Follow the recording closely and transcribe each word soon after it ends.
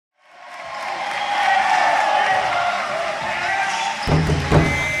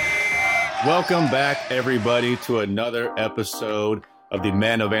Welcome back, everybody, to another episode of the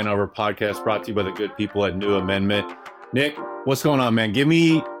Men of Ann Arbor podcast, brought to you by the good people at New Amendment. Nick, what's going on, man? Give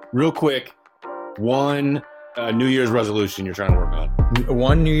me, real quick, one New Year's resolution you're trying to work on.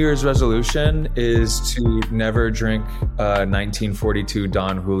 One New Year's resolution is to never drink 1942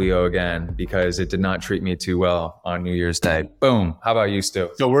 Don Julio again, because it did not treat me too well on New Year's Day. Boom. How about you,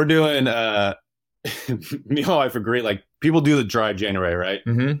 Stu? So we're doing, me and my wife agree, like, people do the dry January, right?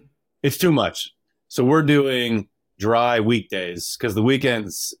 Mm-hmm. It's too much. So we're doing dry weekdays because the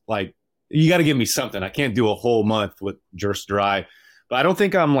weekends, like, you got to give me something. I can't do a whole month with just dry. But I don't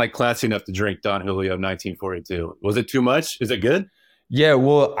think I'm like classy enough to drink Don Julio 1942. Was it too much? Is it good? Yeah,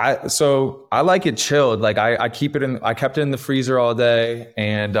 well, I like it chilled. Like I kept it in the freezer all day,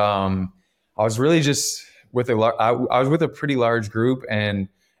 and I was really just with I was with a pretty large group, and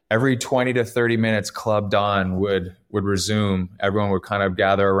every 20 to 30 minutes, Club Don would resume. Everyone would kind of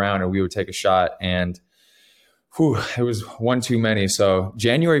gather around and we would take a shot. And it was one too many. So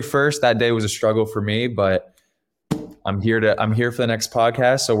January 1st, that day was a struggle for me, but I'm here for the next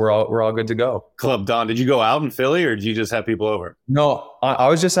podcast. So we're all good to go. Club Don, did you go out in Philly or did you just have people over? No, I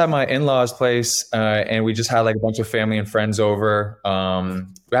was just at my in-laws' place and we just had like a bunch of family and friends over.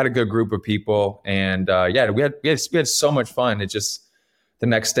 We had a good group of people, and we had so much fun. It just, the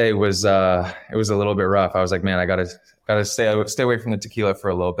next day was it was a little bit rough. I was like, man, I gotta stay away from the tequila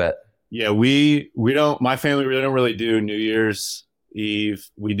for a little bit. Yeah, we don't. My family really don't really do New Year's Eve.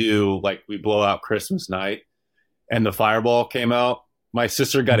 We do, like, we blow out Christmas night, and the Fireball came out. My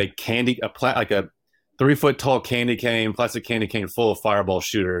sister got a 3-foot tall candy cane, plastic candy cane full of Fireball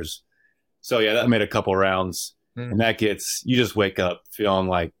shooters. So yeah, that made a couple rounds, and that gets, you just wake up feeling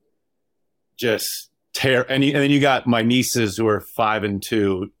like just. And then you got my nieces who are 5 and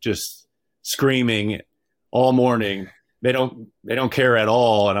 2 just screaming all morning. They don't care at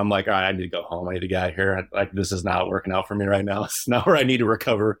all. And I'm like, all right, I need to go home. I need to get out of here. Like, this is not working out for me right now. It's not where I need to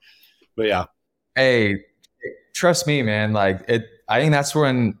recover. But yeah. Hey, trust me, man. Like, I think that's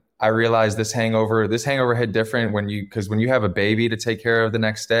when I realized this hangover hit different because when you have a baby to take care of the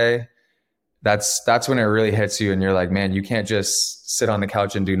next day, that's when it really hits you. And you're like, man, you can't just sit on the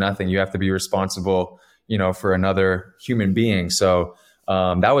couch and do nothing. You have to be responsible, for another human being. So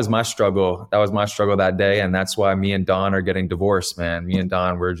that was my struggle. That was my struggle that day. And that's why me and Don are getting divorced, man. Me and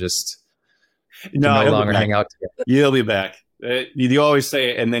Don, we're just no longer hang out together. You'll be back. You always say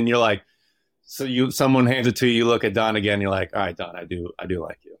it, and then you're like, someone hands it to you, you look at Don again, you're like, all right, Don, I do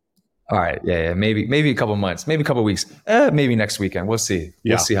like you. All right. Yeah. Maybe a couple months, maybe a couple weeks, maybe next weekend. We'll see.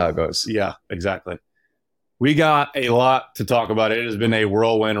 We'll see how it goes. Yeah, exactly. We got a lot to talk about. It has been a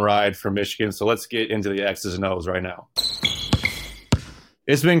whirlwind ride for Michigan. So let's get into the X's and O's right now.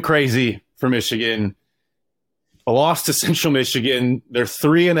 It's been crazy for Michigan. A loss to Central Michigan. They're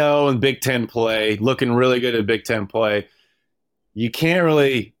 3-0 in Big Ten play, looking really good at Big Ten play. You can't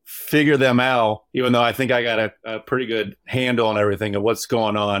really figure them out, even though I think I got a pretty good handle on everything of what's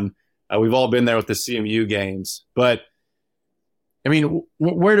going on. We've all been there with the CMU games. But, I mean,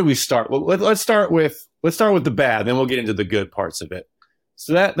 where do we start? Well, let's start with the bad, then we'll get into the good parts of it.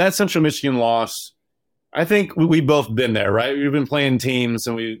 So that Central Michigan loss, I think we've both been there, right? We've been playing teams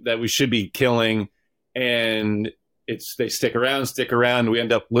that we should be killing, and they stick around. We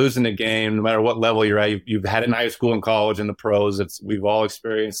end up losing a game, no matter what level you're at. You've had it in high school and college and the pros. We've all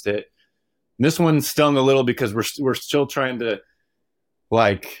experienced it. And this one stung a little because we're still trying to,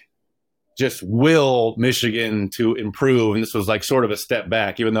 like, just will Michigan to improve. And this was like sort of a step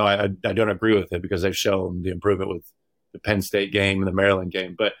back, even though I don't agree with it because they've shown the improvement with the Penn State game and the Maryland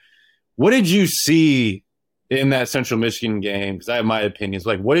game. But what did you see in that Central Michigan game? Because I have my opinions.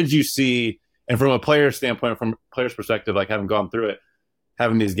 Like, what did you see? And from a player standpoint, from a player's perspective, like having gone through it,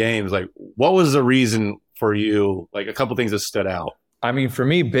 having these games, like what was the reason for you? Like a couple things that stood out. I mean, for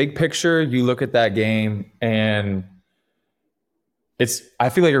me, big picture, you look at that game and I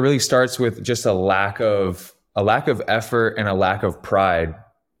feel like it really starts with just a lack of effort and a lack of pride,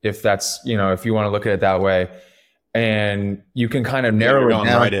 if that's, if you want to look at it that way. And you can kind of narrow it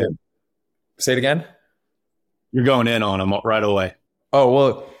down. Right in. Say it again. You're going in on them right away. Oh,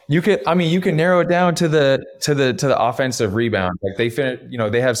 well, you can narrow it down to the offensive rebound. Like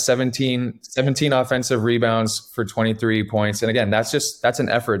they have 17 offensive rebounds for 23 points. And again, that's an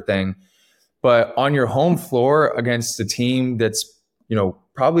effort thing. But on your home floor against a team that's,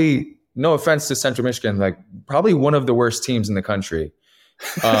 probably, no offense to Central Michigan, like probably one of the worst teams in the country.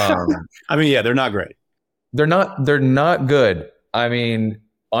 I mean, yeah, they're not great. They're not good. I mean,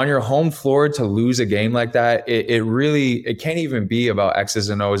 on your home floor to lose a game like that, it can't even be about X's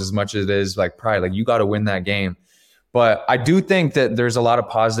and O's as much as it is like pride. Like you got to win that game. But I do think that there's a lot of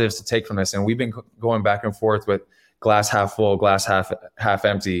positives to take from this. And we've been going back and forth with glass half full, glass half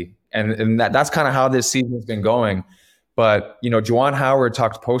empty. And that's kind of how this season's been going. But, Juwan Howard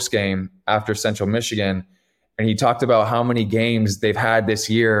talked post game after Central Michigan, and he talked about how many games they've had this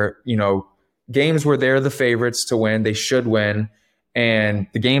year, games where they're the favorites to win, they should win. And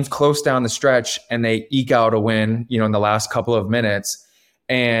the game's close down the stretch and they eke out a win, in the last couple of minutes.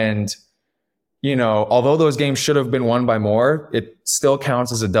 And, although those games should have been won by more, it still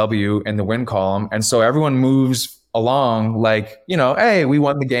counts as a W in the win column. And so everyone moves along like, hey, we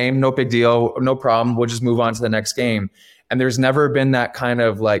won the game, no big deal, no problem. We'll just move on to the next game. And there's never been that kind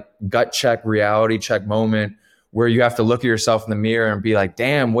of like gut check, reality check moment where you have to look at yourself in the mirror and be like,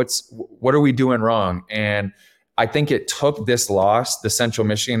 damn, what are we doing wrong? And I think it took this loss, the Central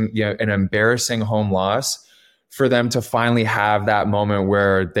Michigan, an embarrassing home loss, for them to finally have that moment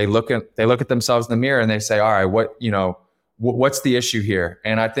where they look at themselves in the mirror and they say, all right, what's the issue here?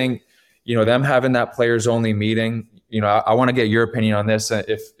 And I think, them having that players only meeting, I want to get your opinion on this.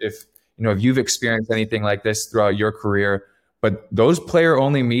 If you've experienced anything like this throughout your career, but those player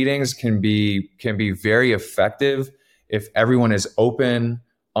only meetings can be very effective if everyone is open,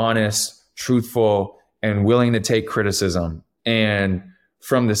 honest, truthful, and willing to take criticism. And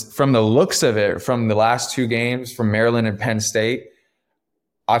from the looks of it, from the last two games, from Maryland and Penn State,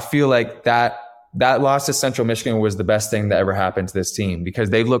 I feel like that loss to Central Michigan was the best thing that ever happened to this team, because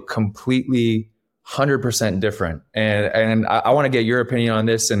they look completely 100% different. And I want to get your opinion on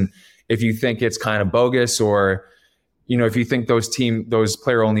this, and if you think it's kind of bogus, or if you think those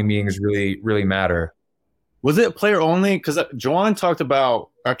player only meetings really, really matter. Was it player only? Because Juwan talked about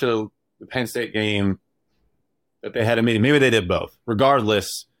after the Penn State game that they had a meeting. Maybe they did both.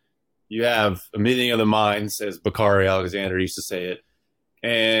 Regardless, you have a meeting of the minds, as Bakari Alexander used to say it.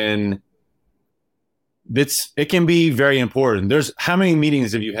 And it can be very important. There's how many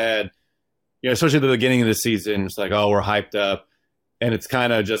meetings have you had, especially at the beginning of the season, it's like, oh, we're hyped up, and it's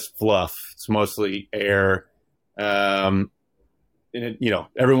kind of just fluff. It's mostly air. And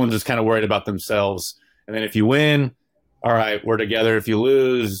everyone's just kind of worried about themselves. And then if you win, all right, we're together. If you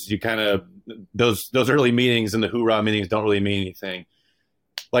lose, you kind of those early meetings and the hoorah meetings don't really mean anything.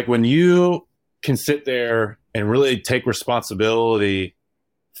 Like when you can sit there and really take responsibility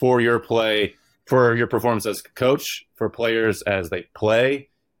for your play, for your performance as coach, for players as they play,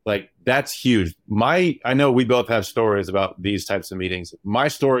 like that's huge. I know we both have stories about these types of meetings. My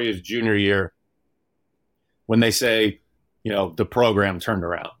story is junior year when they say, the program turned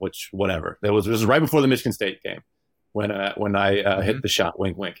around, which whatever. This was right before the Michigan State game when I hit the shot,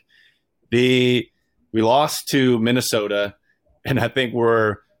 wink, wink. We lost to Minnesota, and I think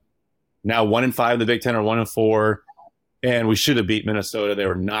we're now 1-5 in the Big Ten, or 1-4, and we should have beat Minnesota. They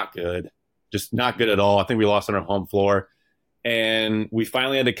were not good, just not good at all. I think we lost on our home floor, and we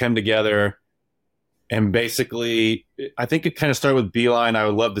finally had to come together. And basically, I think it kind of started with Beilein. I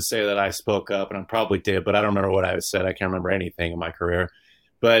would love to say that I spoke up, and I probably did, but I don't remember what I said. I can't remember anything in my career.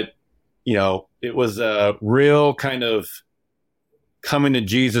 But, it was a real kind of coming to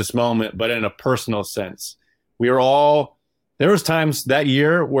Jesus moment, but in a personal sense. There was times that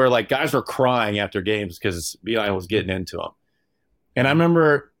year where like guys were crying after games because Beilein was getting into them. And I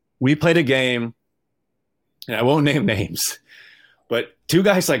remember we played a game, and I won't name names, but two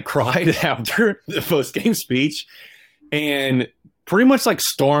guys like cried after the post-game speech and pretty much like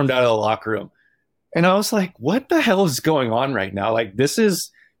stormed out of the locker room. And I was like, what the hell is going on right now? Like, this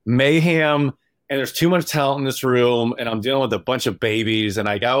is mayhem, and there's too much talent in this room, and I'm dealing with a bunch of babies. And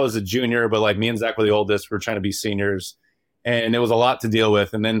like, I was a junior, but like me and Zach were the oldest. We're trying to be seniors, and it was a lot to deal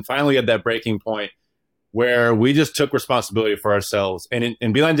with. And then finally at that breaking point where we just took responsibility for ourselves. And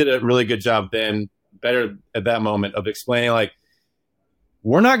Beilein did a really good job then, better at that moment, of explaining like,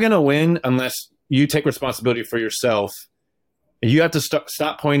 we're not going to win unless you take responsibility for yourself. You have to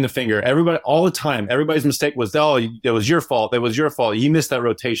stop pointing the finger. Everybody, all the time, everybody's mistake was, oh, it was your fault. It was your fault. You missed that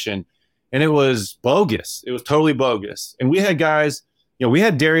rotation. And it was bogus. It was totally bogus. And we had guys, we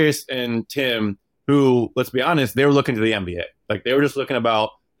had Darius and Tim who, let's be honest, they were looking to the NBA. Like, they were just looking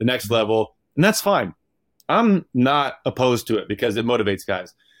about the next level. And that's fine. I'm not opposed to it because it motivates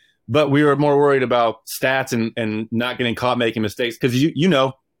guys. But we were more worried about stats and not getting caught making mistakes. Because,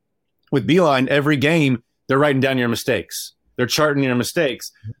 with Beilein, every game, they're writing down your mistakes. They're charting your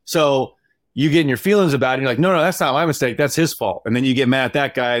mistakes. So you get in your feelings about it. And you're like, no, that's not my mistake. That's his fault. And then you get mad at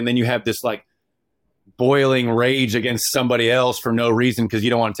that guy. And then you have this like boiling rage against somebody else for no reason because you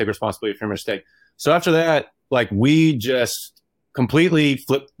don't want to take responsibility for your mistake. So after that, like, we just completely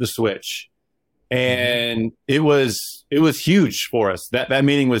flipped the switch. And it was huge for us. That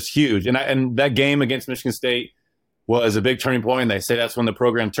meeting was huge. And that game against Michigan State was a big turning point. They say that's when the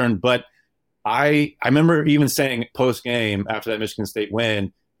program turned. But I remember even saying post game after that Michigan State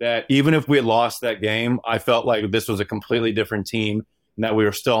win that even if we had lost that game, I felt like this was a completely different team and that we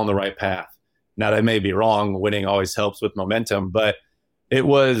were still on the right path. Now, that may be wrong. Winning always helps with momentum, but it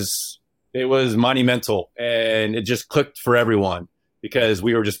was monumental, and it just clicked for everyone because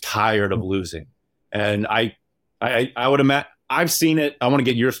we were just tired of losing. And I would imagine I've seen it. I want to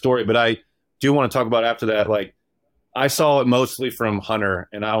get your story, but I do want to talk about after that. Like, I saw it mostly from Hunter,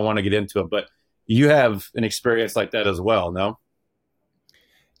 and I want to get into it, but you have an experience like that as well, no?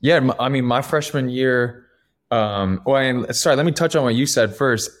 Yeah, I mean, my freshman year. And sorry, let me touch on what you said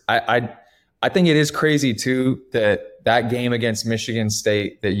first. I think it is crazy too that game against Michigan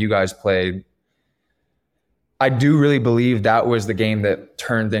State that you guys played. I do really believe that was the game that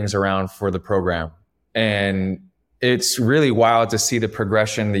turned things around for the program, and it's really wild to see the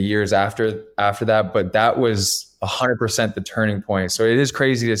progression the years after that. But that was 100% the turning point. So it is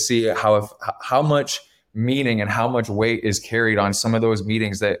crazy to see how much meaning and how much weight is carried on some of those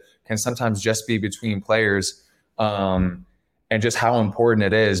meetings that can sometimes just be between players, and just how important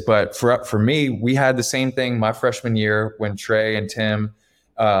it is. But for me, we had the same thing my freshman year when Trey and Tim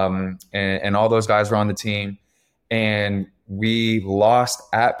and all those guys were on the team, and we lost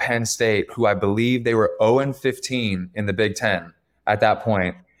at Penn State, who I believe they were 0-15 in the Big Ten at that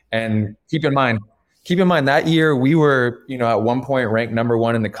point. And keep in mind that year we were, at one point ranked number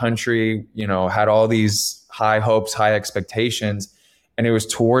 1 in the country, had all these high hopes, high expectations. And it was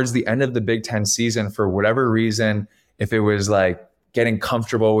towards the end of the Big Ten season, for whatever reason, if it was like getting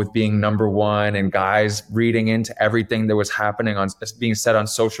comfortable with being number 1 and guys reading into everything that was happening being said on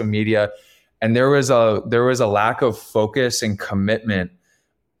social media. And there was a lack of focus and commitment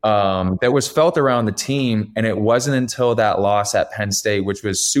that was felt around the team. And it wasn't until that loss at Penn State, which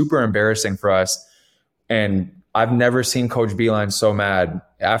was super embarrassing for us. And I've never seen Coach Beilein so mad.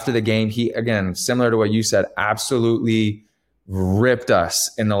 After the game, he, again, similar to what you said, absolutely ripped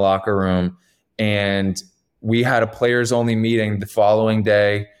us in the locker room. And we had a players only meeting the following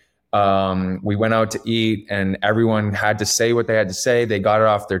day. We went out to eat and everyone had to say what they had to say. They got it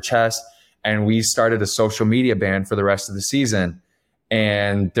off their chest, and we started a social media ban for the rest of the season.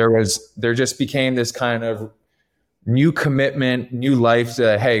 And there just became this kind of new commitment, new life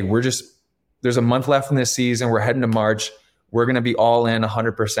that, hey, there's a month left in this season. We're heading to March. We're going to be all in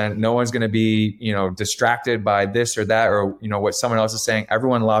 100%. No one's going to be, distracted by this or that, or, what someone else is saying.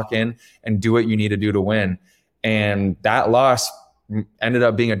 Everyone lock in and do what you need to do to win. And that loss ended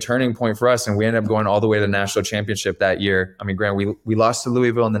up being a turning point for us. And we ended up going all the way to the national championship that year. I mean, granted, we lost to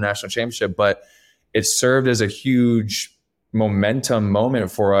Louisville in the national championship, but it served as a huge momentum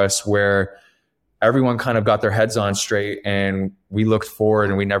moment for us where everyone kind of got their heads on straight and we looked forward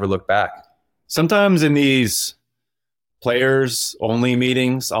and we never looked back. Sometimes in these players only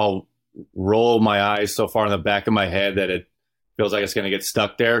meetings, I'll roll my eyes so far in the back of my head that it feels like it's going to get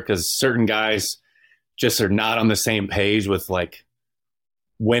stuck there, because certain guys just are not on the same page with like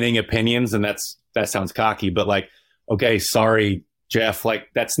winning opinions. And that sounds cocky, but like, okay, sorry, Jeff, like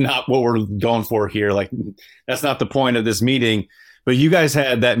that's not what we're going for here. Like that's not the point of this meeting. But you guys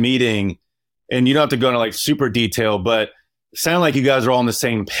had that meeting, and you don't have to go into like super detail, but it sounded like you guys are all on the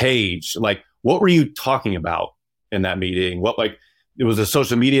same page. Like, what were you talking about in that meeting? What, like, it was a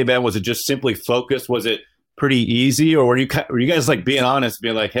social media ban? Was it just simply focused? Was it pretty easy? Or were you guys like being honest,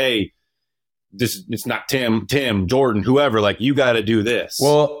 being like, hey, it's not Tim, Jordan, whoever, like you got to do this?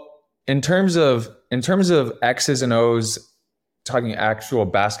 Well, in terms of X's and O's, talking actual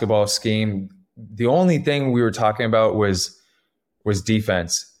basketball scheme, the only thing we were talking about was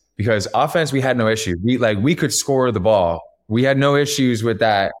defense, because offense, we had no issue. We could score the ball. We had no issues with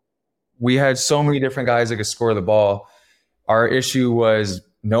that. We had so many different guys that could score the ball. Our issue was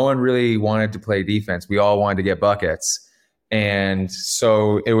no one really wanted to play defense. We all wanted to get buckets. And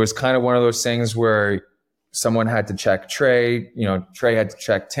so it was kind of one of those things where someone had to check Trey, Trey had to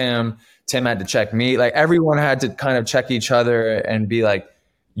check Tim had to check me. Like everyone had to kind of check each other and be like,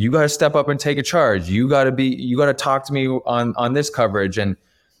 you got to step up and take a charge. You got to talk to me on this coverage. And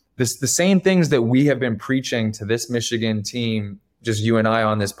the same things that we have been preaching to this Michigan team, just you and I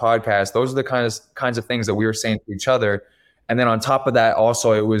on this podcast, those are the kinds of things that we were saying to each other. And then on top of that,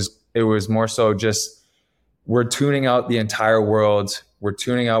 also, it was more so just, we're tuning out the entire world. We're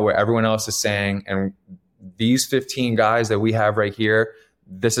tuning out what everyone else is saying. And these 15 guys that we have right here,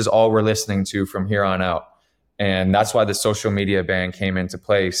 this is all we're listening to from here on out. And that's why the social media ban came into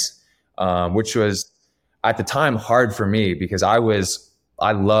place, which was at the time hard for me, because I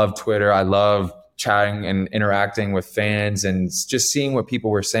love Twitter. I love chatting and interacting with fans and just seeing what people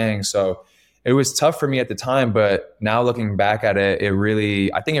were saying. So it was tough for me at the time, but now looking back at it,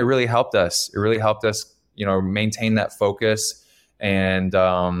 I think it really helped us. It really helped us, maintain that focus, and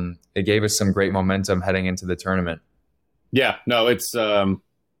it gave us some great momentum heading into the tournament. Yeah, no, it's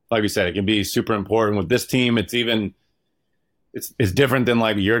like we said, it can be super important with this team. It's different than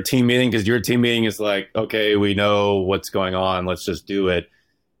like your team meeting, because your team meeting is like, okay, we know what's going on, let's just do it.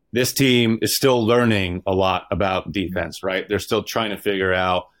 This team is still learning a lot about defense, right? They're still trying to figure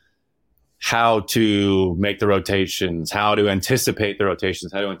out how to make the rotations, how to anticipate the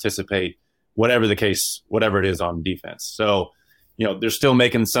rotations, how to anticipate whatever the case, whatever it is on defense. So, they're still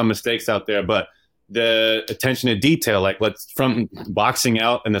making some mistakes out there, but the attention to detail, like from boxing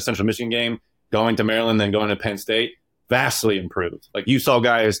out in the Central Michigan game, going to Maryland, then going to Penn State, vastly improved. Like you saw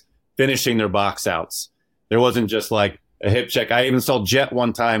guys finishing their box outs. There wasn't just like a hip check. I even saw Jet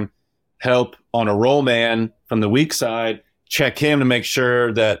one time help on a roll man from the weak side, check him to make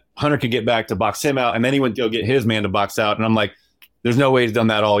sure that Hunter could get back to box him out, and then he would go get his man to box out. And I'm like, there's no way he's done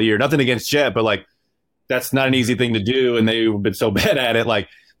that all year. Nothing against Jet, but like that's not an easy thing to do, and they've been so bad at it. Like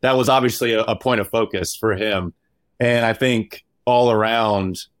that was obviously a point of focus for him. And I think all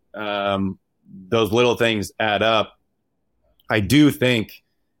around, those little things add up. I do think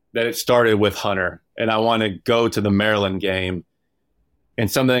that it started with Hunter, and I want to go to the Maryland game. And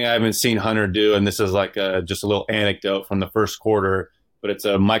something I haven't seen Hunter do, and this is like just a little anecdote from the first quarter, but it's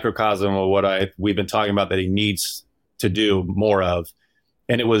a microcosm of what we've been talking about that he needs to do more of.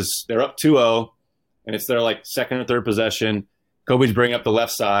 And they're up 2-0, and it's their like second or third possession. Kobe's bringing up the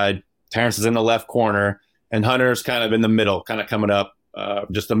left side. Terrence is in the left corner, and Hunter's kind of in the middle, kind of coming up,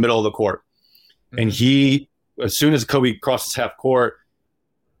 just the middle of the court. Mm-hmm. And as soon as Kobe crosses half court,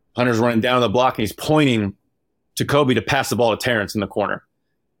 Hunter's running down the block, and he's pointing to Kobe to pass the ball to Terrence in the corner.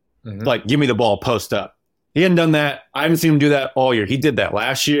 Mm-hmm. Like, give me the ball, post up. He hadn't done that. I haven't seen him do that all year. He did that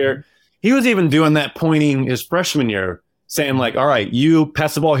last year. He was even doing that pointing his freshman year, saying like, all right, you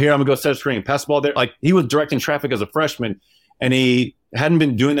pass the ball here, I'm going to go set a screen. Pass the ball there. Like, he was directing traffic as a freshman, and he hadn't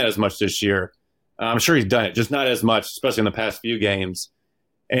been doing that as much this year. I'm sure he's done it, just not as much, especially in the past few games.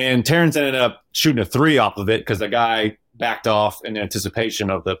 And Terrence ended up shooting a three off of it because the guy backed off in anticipation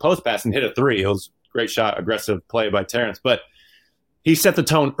of the post pass and hit a three. It was a great shot, aggressive play by Terrence. But he set the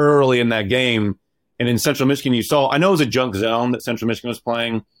tone early in that game. And in Central Michigan, I know it was a junk zone that Central Michigan was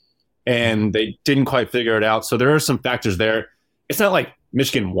playing, and they didn't quite figure it out. So there are some factors there. It's not like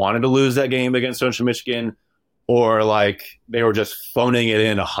Michigan wanted to lose that game against Central Michigan, or like they were just phoning it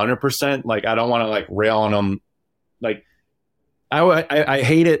in 100%. Like, I don't want to like rail on them. Like, I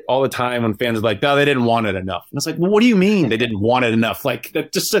hate it all the time when fans are like, no, they didn't want it enough. And it's like, well, what do you mean they didn't want it enough?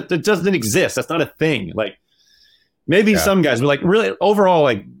 That doesn't exist. That's not a thing. Like, maybe some guys, but like really overall,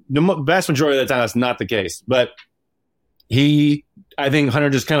 like the vast majority of the time, that's not the case. But I think Hunter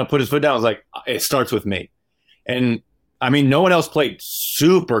just kind of put his foot down. Was like, it starts with me. And I mean, no one else played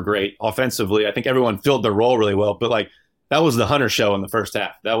super great offensively. I think everyone filled their role really well, but like that was the Hunter show in the first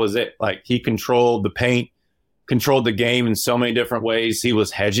half. That was it. Like, he controlled the paint, controlled the game in so many different ways. He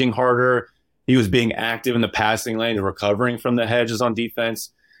was hedging harder. He was being active in the passing lane and recovering from the hedges on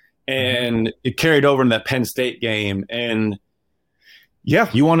defense. And it carried over in that Penn State game. And yeah,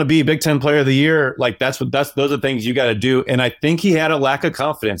 you want to be Big Ten Player of the Year. Like, those are things you got to do. And I think he had a lack of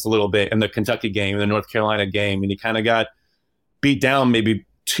confidence a little bit in the Kentucky game, in the North Carolina game. And he kind of got beat down, maybe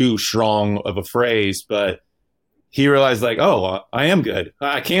too strong of a phrase, but he realized like, oh, I am good.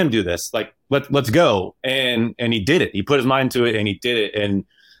 I can do this. Like, let's go. And he did it. He put his mind to it and he did it. And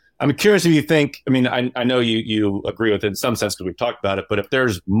I'm curious if you think, I mean, I know you agree with it in some sense because we've talked about it, but if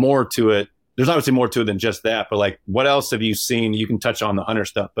there's more to it, there's obviously more to it than just that. But like, what else have you seen? You can touch on the Hunter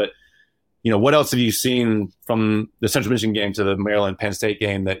stuff, but what else have you seen from the Central Michigan game to the Maryland Penn State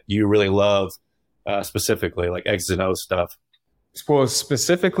game that you really love specifically, like X's and O's stuff? Well,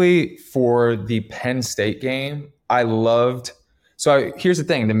 specifically for the Penn State game, I loved. So here's the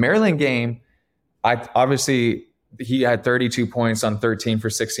thing: the Maryland game, he had 32 points on 13 for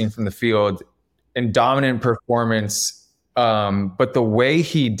 16 from the field, in dominant performance. But the way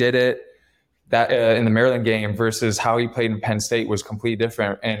he did it in the Maryland game versus how he played in Penn State was completely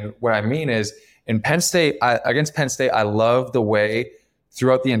different. And what I mean is, in Penn State, against Penn State, I love the way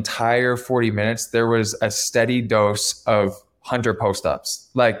throughout the entire 40 minutes there was a steady dose of Hunter post-ups.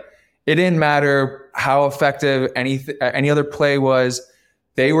 Like, it didn't matter how effective any other play was.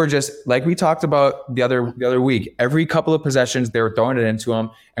 They were just, like we talked about the other week, every couple of possessions, they were throwing it into him.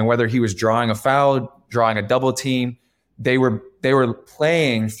 And whether he was drawing a foul, drawing a double team, they were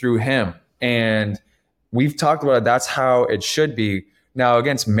playing through him. And we've talked about it. That's how it should be. Now,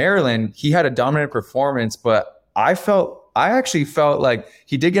 against Maryland, he had a dominant performance, but I felt I actually felt like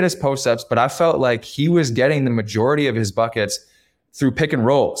he did get his post-ups, but I felt like he was getting the majority of his buckets through pick and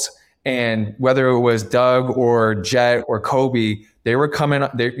rolls. And whether it was Doug or Jet or Kobe, they were coming,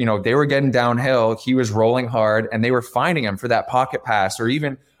 they were getting downhill. He was rolling hard and they were finding him for that pocket pass, or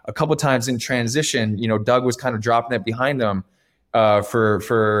even a couple times in transition, Doug was kind of dropping it behind him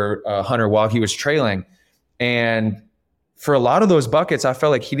for Hunter while he was trailing. And for a lot of those buckets, I felt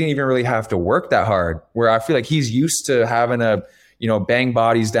like he didn't even really have to work that hard, where I feel like he's used to having bang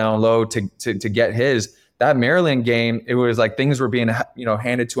bodies down low to get his. That Maryland game, it was like things were being,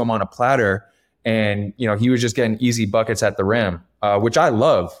 handed to him on a platter, and, he was just getting easy buckets at the rim, which I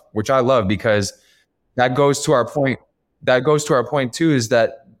love because that goes to our point. That goes to our point too, is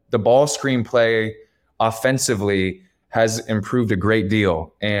that the ball screen play offensively has improved a great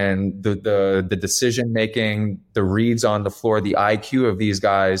deal, and the decision making, the reads on the floor, the IQ of these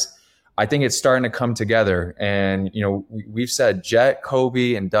guys, I think it's starting to come together. And we've said Jet,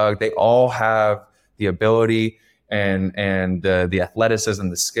 Kobe, and Doug, they all have the ability and the athleticism,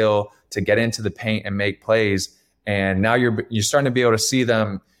 the skill to get into the paint and make plays. And now you're starting to be able to see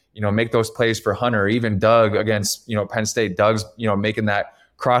them, make those plays for Hunter, even Doug against Penn State. Doug's making that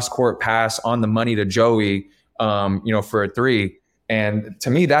cross court pass on the money to Joey, for a three. And to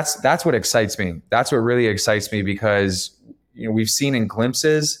me, that's what excites me. That's what really excites me, because, we've seen in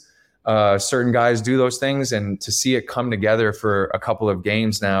glimpses, certain guys do those things, and to see it come together for a couple of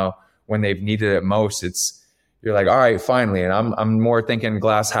games now when they've needed it most, you're like, all right, finally. And I'm more thinking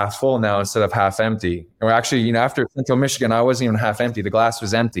glass half full now instead of half empty. Or actually, after Central Michigan, I wasn't even half empty. The glass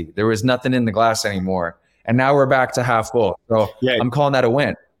was empty. There was nothing in the glass anymore. And now we're back to half full. So yeah, I'm calling that a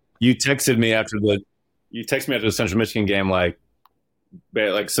win. You texted me after the Central Michigan game,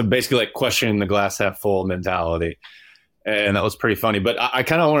 so basically questioning the glass half full mentality. And that was pretty funny. But I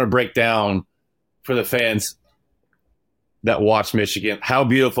kind of want to break down for the fans that watch Michigan how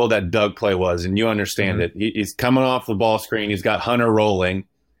beautiful that Doug play was. And you understand it. He's coming off the ball screen. He's got Hunter rolling,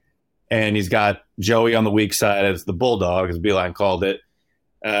 and he's got Joey on the weak side as the bulldog, as Beeline called it.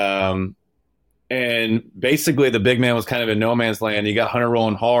 And basically the big man was kind of in no man's land. You got Hunter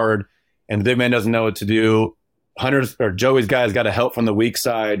rolling hard, and the big man doesn't know what to do. Joey's guys got to help from the weak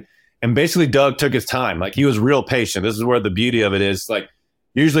side. And basically Doug took his time. Like, he was real patient. This is where the beauty of it is. Like,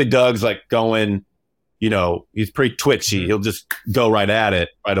 usually Doug's going, he's pretty twitchy. He'll just go right at it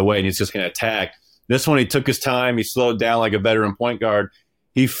right away, and he's just going to attack. This one, he took his time. He slowed down like a veteran point guard.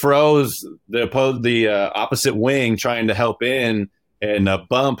 He froze the opposite wing trying to help in and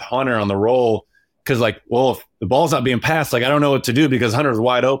bump Hunter on the roll. Because, if the ball's not being passed, I don't know what to do, because Hunter's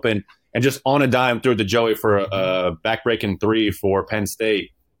wide open, and just on a dime threw it to Joey for a backbreaking three for Penn State.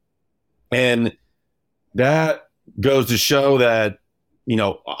 And that goes to show that,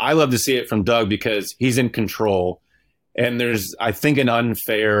 I love to see it from Doug, because he's in control. And there's, I think, it is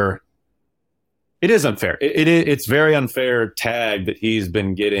unfair. It's very unfair tag that he's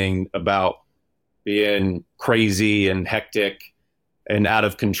been getting about being crazy and hectic and out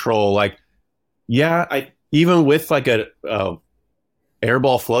of control. Even with a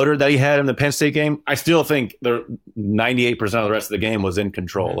airball floater that he had in the Penn State game, I still think the 98% of the rest of the game was in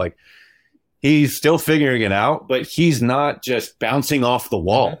control. He's still figuring it out, but he's not just bouncing off the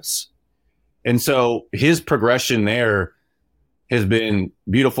walls. And so his progression there has been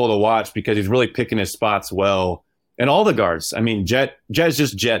beautiful to watch, because he's really picking his spots well. And all the guards, Jet's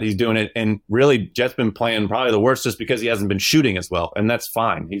just Jet. He's doing it. And really, Jet's been playing probably the worst just because he hasn't been shooting as well. And that's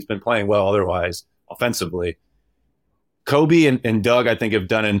fine. He's been playing well otherwise, offensively. Kobe and Doug, I think, have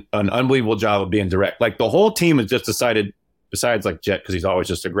done an unbelievable job of being direct. The whole team has just decided, besides Jet, because he's always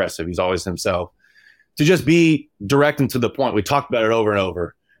just aggressive, he's always himself, to just be direct and to the point. We talked about it over and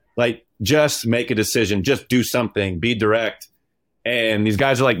over. Just make a decision, just do something, be direct. And these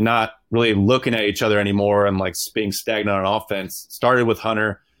guys are not really looking at each other anymore and being stagnant on offense. Started with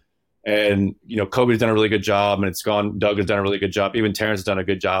Hunter, and Kobe's done a really good job, and it's gone. Doug has done a really good job. Even Terrence has done a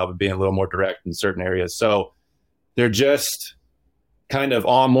good job of being a little more direct in certain areas. So they're just kind of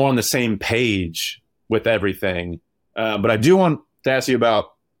more on the same page with everything. But I do want to ask you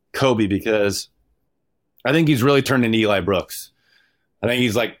about Kobe, because I think he's really turned into Eli Brooks. I think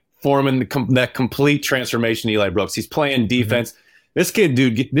he's forming that complete transformation to Eli Brooks. He's playing defense. This kid,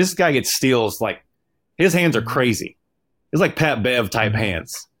 dude, this guy gets steals his hands are crazy. It's like Pat Bev type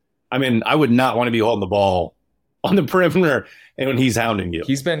hands. I would not want to be holding the ball on the perimeter and when he's hounding you.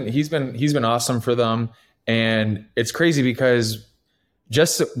 He's been awesome for them, and it's crazy because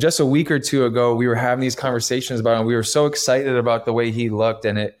just a week or two ago, we were having these conversations about him. We were so excited about the way he looked,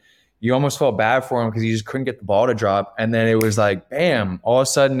 and you almost felt bad for him because he just couldn't get the ball to drop. And then it was bam, all of a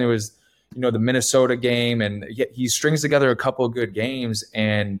sudden it was, the Minnesota game, and he strings together a couple of good games,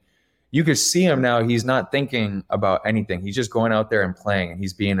 and you could see him now. He's not thinking about anything. He's just going out there and playing, and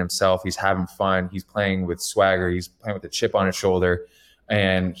he's being himself. He's having fun. He's playing with swagger. He's playing with a chip on his shoulder,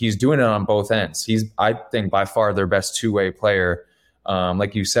 and he's doing it on both ends. He's, I think, by far their best two-way player.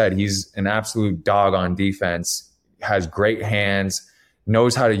 Like you said, he's an absolute dog on defense, has great hands,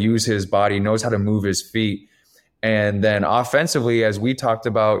 knows how to use his body, knows how to move his feet. And then offensively, as we talked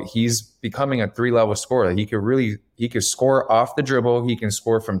about, he's becoming a 3-level scorer. He could score off the dribble. He can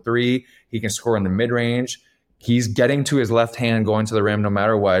score from 3. He can score in the mid-range. He's getting to his left hand, going to the rim no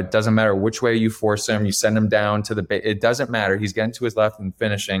matter what. It doesn't matter which way you force him. You send him down to the it doesn't matter. He's getting to his left and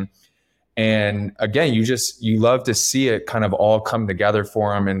finishing. And again, you love to see it kind of all come together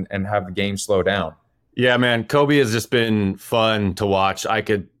for him and have the game slow down. Yeah, man, Kobe has just been fun to watch. I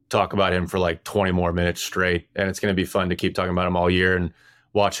could talk about him for like 20 more minutes straight, and it's going to be fun to keep talking about him all year and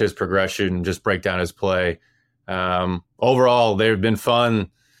watch his progression and just break down his play. Overall, they've been fun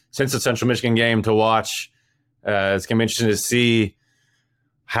since the Central Michigan game to watch. It's going to be interesting to see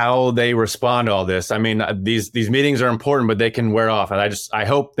how they respond to all this. I mean, these meetings are important, but they can wear off, and I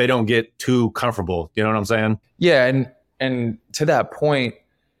hope they don't get too comfortable. You know what I'm saying? Yeah, and to that point,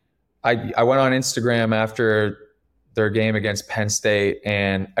 I went on Instagram after their game against Penn State,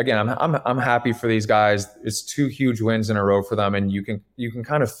 and again, I'm happy for these guys. It's 2 huge wins in a row for them, and you can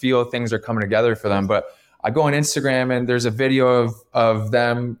kind of feel things are coming together for them. But I go on Instagram, and there's a video of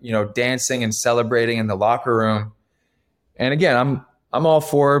them, dancing and celebrating in the locker room. And again, I'm all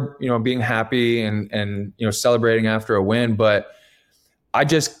for being happy and celebrating after a win, but I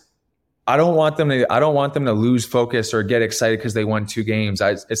don't want them to lose focus or get excited because they won 2 games.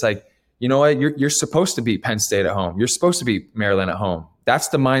 It's like, you know what? You're supposed to beat Penn State at home. You're supposed to beat Maryland at home. That's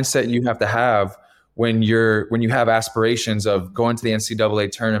the mindset you have to have when you have aspirations of going to the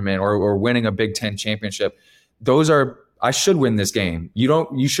NCAA tournament or winning a Big Ten championship. I should win this game.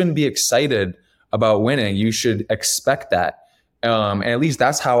 You shouldn't be excited about winning. You should expect that. And at least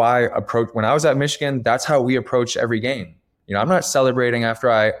that's how I approach when I was at Michigan. That's how we approach every game. I'm not celebrating after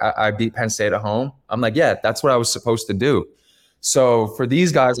I beat Penn State at home. I'm like, yeah, that's what I was supposed to do. So for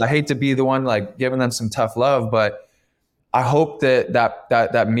these guys, I hate to be the one like giving them some tough love, but I hope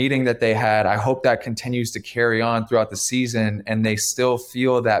that meeting that they had, I hope that continues to carry on throughout the season, and they still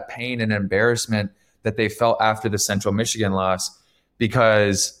feel that pain and embarrassment that they felt after the Central Michigan loss,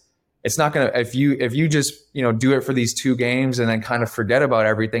 because it's not going to, if you just, do it for these 2 games and then kind of forget about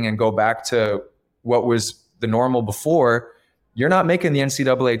everything and go back to what was the normal before, you're not making the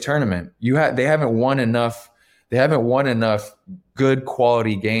NCAA tournament. They haven't won enough good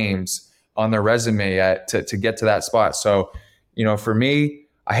quality games on their resume yet to get to that spot. So, for me,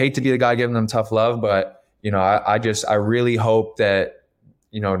 I hate to be the guy giving them tough love, but, I really hope that,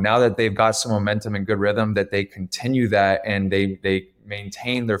 now that they've got some momentum and good rhythm, that they continue that and they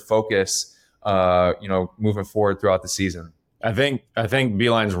maintain their focus, moving forward throughout the season. I think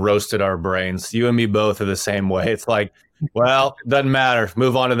Beeline's roasted our brains. You and me both are the same way. It's like, well, doesn't matter.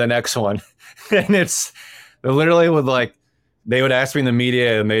 Move on to the next one. And it's literally with like, they would ask me in the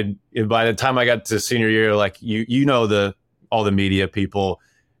media, and by the time I got to senior year, like all the media people,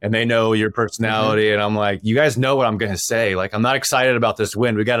 and they know your personality. Mm-hmm. And I'm like, you guys know what I'm going to say. Like, I'm not excited about this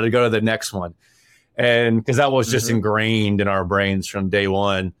win. We got to go to the next one. And because that was just ingrained in our brains from day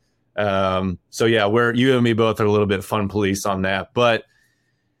one. So yeah, you and me both are a little bit fun police on that, but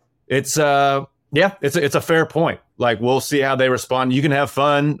it's a fair point. Like, we'll see how they respond. You can have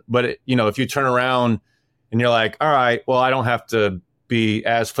fun, but if you turn around and you're like, all right, well, I don't have to be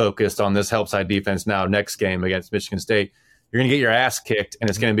as focused on this help side defense now, next game against Michigan State, you're going to get your ass kicked, and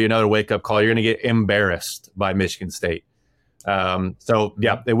it's going to be another wake-up call. You're going to get embarrassed by Michigan State. So,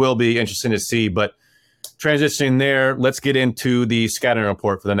 yeah, it will be interesting to see. But transitioning there, let's get into the scouting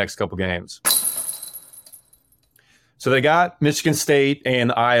report for the next couple games. So they got Michigan State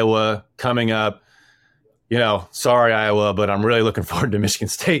and Iowa coming up. Sorry, Iowa, but I'm really looking forward to Michigan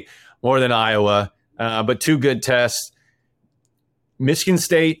State more than Iowa. But 2 good tests. Michigan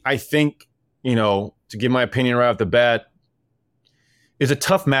State, I think, to give my opinion right off the bat, is a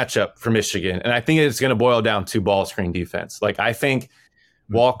tough matchup for Michigan. And I think it's going to boil down to ball screen defense. Like, I think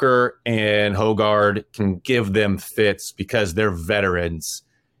Walker and Hogard can give them fits because they're veterans.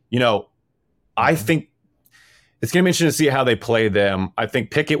 I think it's going to be interesting to see how they play them. I think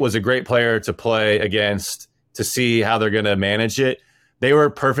Pickett was a great player to play against to see how they're going to manage it. They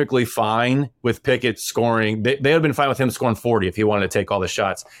were perfectly fine with Pickett scoring. They would have been fine with him scoring 40 if he wanted to take all the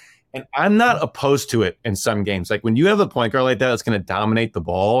shots. And I'm not opposed to it in some games. Like, when you have a point guard like that that's going to dominate the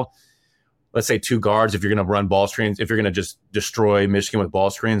ball, let's say 2 guards if you're going to run ball screens, if you're going to just destroy Michigan with ball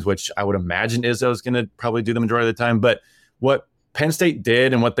screens, which I would imagine Izzo's going to probably do the majority of the time. But what Penn State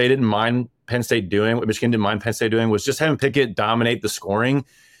did and what they didn't mind Penn State doing, what Michigan didn't mind Penn State doing, was just having Pickett dominate the scoring,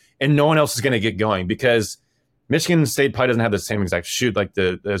 and no one else is going to get going because Michigan State probably doesn't have the same exact shoot, like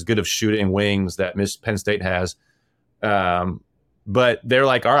as good of shooting wings that Penn State has. But they're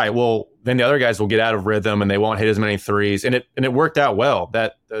like, all right, well, then the other guys will get out of rhythm and they won't hit as many threes. And it worked out well.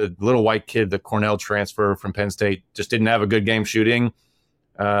 That little white kid, the Cornell transfer from Penn State, just didn't have a good game shooting.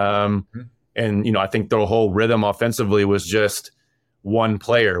 And, I think the whole rhythm offensively was just one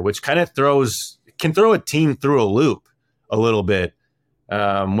player, which kind of can throw a team through a loop a little bit.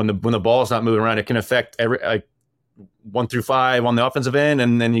 When the ball is not moving around, it can affect every 1 through 5 on the offensive end,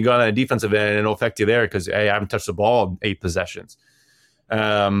 and then you go on the defensive end, and it'll affect you there because, hey, I haven't touched the ball in 8 possessions.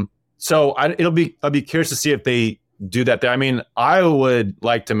 So I'll be curious to see if they do that there. I mean, I would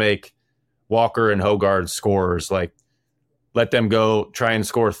like to make Walker and Hoggard scorers, like let them go try and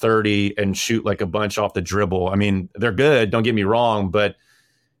score 30 and shoot like a bunch off the dribble. I mean, they're good, don't get me wrong, but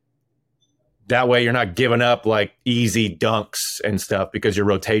that way you're not giving up like easy dunks and stuff because your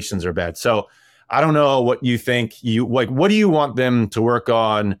rotations are bad. So I don't know what you think. What do you want them to work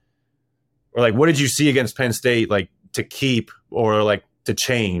on? Or like, what did you see against Penn State, like to keep or like to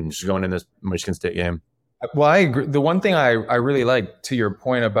change going in this Michigan State game? Well, I agree. The one thing I really like, to your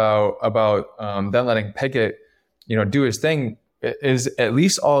point about them letting Pickett, do his thing, is at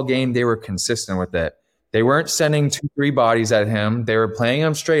least all game they were consistent with it. They weren't sending 2-3 bodies at him. They were playing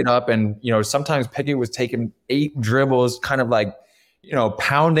him straight up. And, sometimes Pickett was taking 8 dribbles, kind of like,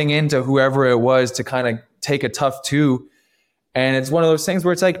 pounding into whoever it was to kind of take a tough 2. And it's one of those things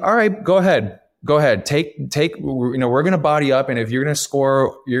where it's like, all right, go ahead. Take, we're going to body up. And if you're going to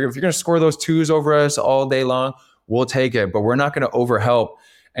score, if you're going to score those 2s over us all day long, we'll take it. But we're not going to overhelp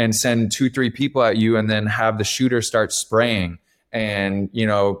and send 2-3 people at you and then have the shooter start spraying. And,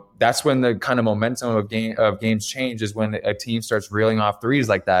 that's when the kind of momentum of games change, is when a team starts reeling off threes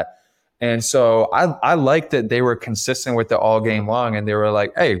like that. And so I like that they were consistent with it all game long. And they were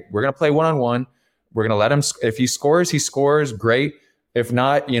like, hey, we're going to play one-on-one. We're going to let him, if he scores, great. If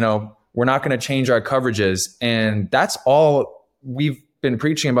not, we're not going to change our coverages. And that's all we've been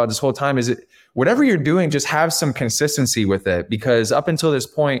preaching about this whole time, is whatever you're doing, just have some consistency with it. Because up until this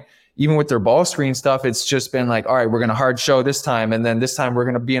point, even with their ball screen stuff, it's just been like, all right, we're going to hard show this time. And then this time we're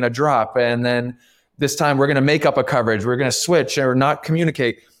going to be in a drop. And then this time we're going to make up a coverage. We're going to switch or not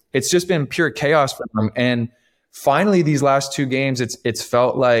communicate. It's just been pure chaos for them. And finally, these last 2 games, it's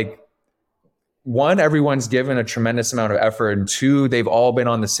felt like, 1, everyone's given a tremendous amount of effort. And 2, they've all been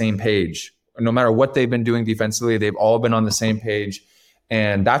on the same page. No matter what they've been doing defensively, they've all been on the same page.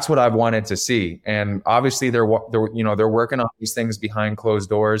 And that's what I've wanted to see. And obviously they're working on these things behind closed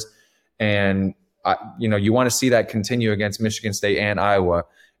doors. And you want to see that continue against Michigan State and Iowa.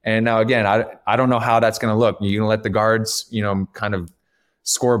 And now again, I don't know how that's going to look. You're going to let the guards, kind of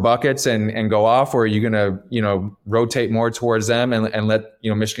score buckets and go off, or are you going to, rotate more towards them and let,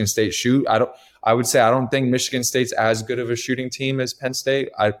 Michigan State shoot? I would say I don't think Michigan State's as good of a shooting team as Penn State.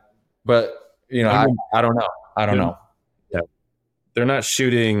 I don't know. I don't know. Yeah. They're not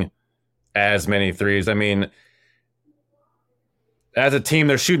shooting as many threes. I mean, as a team,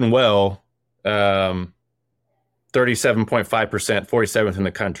 they're shooting well, 37.5%, 47th in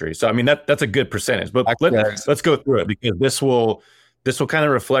the country. So, I mean, that's a good percentage. But let's go through it, because this will kind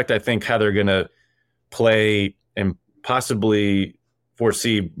of reflect, I think, how they're going to play and possibly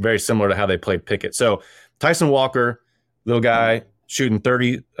foresee very similar to how they played Pickett. So, Tyson Walker, little guy, shooting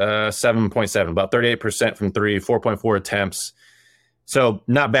 37.7, about 38% from 3, 4.4 attempts. So,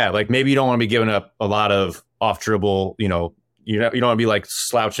 not bad. Like, maybe you don't want to be giving up a lot of off dribble, you don't want to be like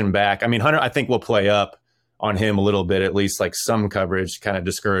slouching back. I mean, Hunter, I think, will play up on him a little bit, at least like some coverage, kind of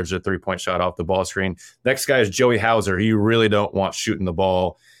discourage the 3-point shot off the ball screen. Next guy is Joey Hauser. You really don't want shooting the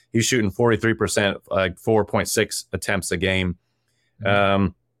ball. He's shooting 43%, like 4.6 attempts a game.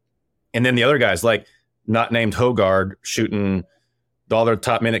 And then the other guys, like not named Hoggard, shooting all their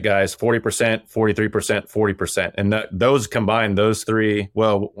top minute guys, 40%, 43%, 40%. And those combined, those 3,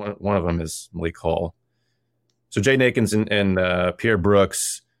 well, one of them is Malik Hall. So Jaden Akins and Pierre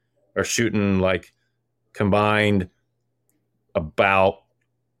Brooks are shooting like combined about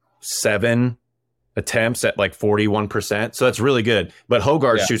 7 attempts at like 41%. So that's really good. But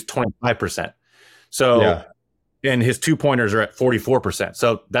Hoggard shoots 25%. So, and his 2-pointers are at 44%.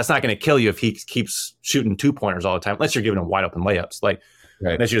 So that's not going to kill you if he keeps shooting 2-pointers all the time, unless you're giving him wide open layups. Like,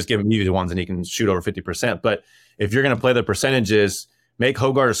 unless you're just giving you the ones and he can shoot over 50%. But if you're going to play the percentages, make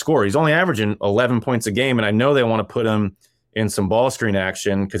Hoggard a score. He's only averaging 11 points a game. And I know they want to put him in some ball screen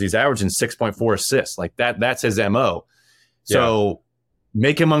action because he's averaging 6.4 assists. Like that's his MO. So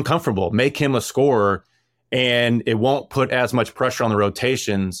make him uncomfortable, make him a scorer, and it won't put as much pressure on the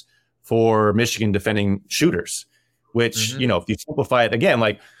rotations for Michigan defending shooters, which, you know, if you simplify it again,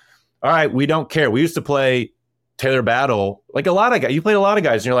 like, all right, we don't care. We used to play Taylor Battle, like a lot of guys. You played a lot of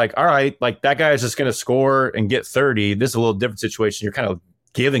guys, and you're like, all right, like that guy is just going to score and get 30. This is a little different situation. You're kind of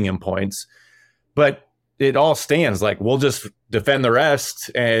giving him points, but it all stands. Like, we'll just defend the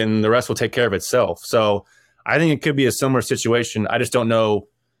rest, and the rest will take care of itself. So I think it could be a similar situation. I just don't know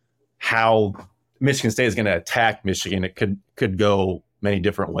how Michigan State is going to attack Michigan. It could go many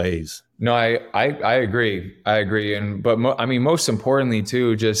different ways. No, I agree. I agree. And I mean, most importantly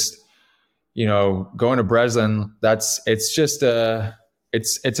too, just, you know, going to Breslin, it's just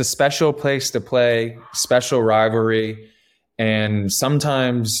it's a special place to play, special rivalry. And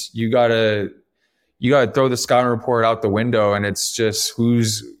sometimes you gotta throw the scouting report out the window, and it's just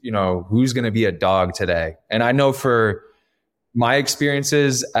who's going to be a dog today. And I know for my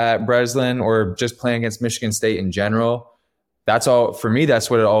experiences at Breslin or just playing against Michigan State in general, that's all for me. That's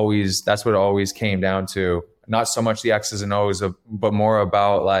what it always came down to. Not so much the X's and O's, but more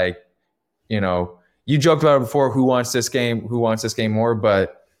about, like, you know, you joked about it before, who wants this game more,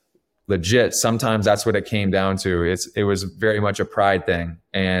 but legit, sometimes that's what it came down to. It was very much a pride thing.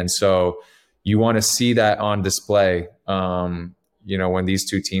 And so you want to see that on display, you know, when these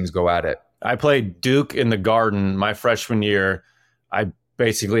two teams go at it. I played Duke in the Garden my freshman year. I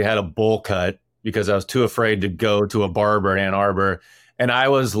basically had a bowl cut because I was too afraid to go to a barber in Ann Arbor. And I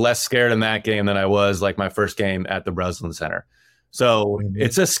was less scared in that game than I was like my first game at the Breslin Center. So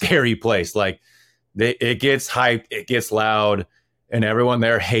it's a scary place. Like, it gets hyped, it gets loud, and everyone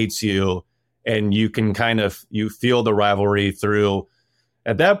there hates you. And you can you feel the rivalry through.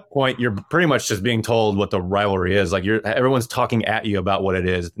 At that point, you're pretty much just being told what the rivalry is. Like, everyone's talking at you about what it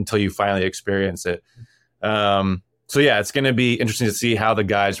is until you finally experience it. So yeah, it's going to be interesting to see how the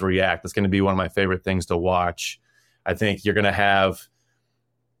guys react. It's going to be one of my favorite things to watch. I think you're going to have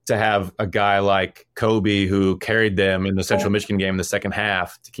a guy like Kobe, who carried them in the Central Michigan game in the second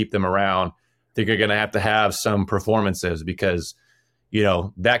half to keep them around. I think you're going to have some performances because, you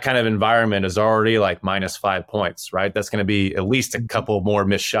know, that kind of environment is already like -5 points, right? That's going to be at least a couple more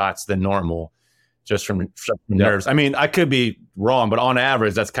missed shots than normal just from nerves. I mean, I could be wrong, but on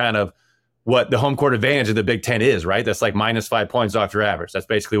average, that's kind of what the home court advantage of the Big Ten is, right? That's like -5 points off your average. That's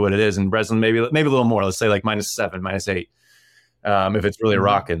basically what it is. And Breslin, maybe a little more. Let's say like -7, -8, if it's really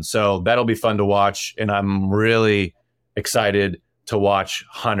rocking. So that'll be fun to watch. And I'm really excited to watch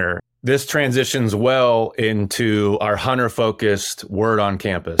Hunter. This transitions well into our Hunter-focused Word on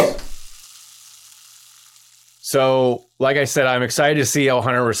Campus. So, like I said, I'm excited to see how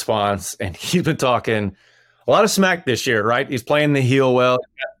Hunter responds. And he's been talking a lot of smack this year, right? He's playing the heel well.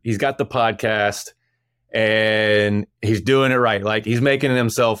 He's got the podcast, and he's doing it right. Like, he's making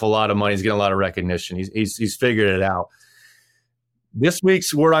himself a lot of money. He's getting a lot of recognition. He's figured it out. This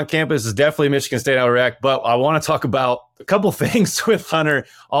week's Word on Campus is definitely Michigan State Outreact, but I want to talk about a couple things with Hunter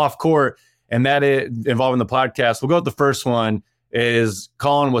off court, and that is involving the podcast. We'll go with the first one, is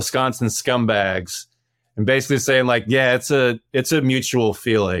calling Wisconsin scumbags, and basically saying, like, yeah, it's a mutual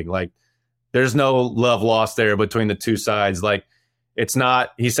feeling. Like, there's no love lost there between the two sides. Like, it's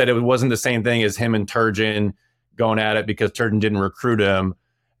not, he said it wasn't the same thing as him and Turgeon going at it because Turgeon didn't recruit him,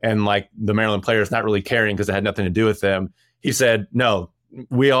 and like the Maryland players not really caring because it had nothing to do with them. He said, no,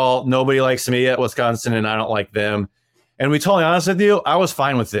 nobody likes me at Wisconsin and I don't like them. And to be totally honest with you, I was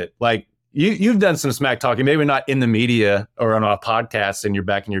fine with it. Like, you've done some smack talking, maybe not in the media or on a podcast and you're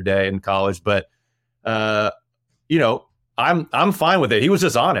back in your day in college, but, you know, I'm fine with it. He was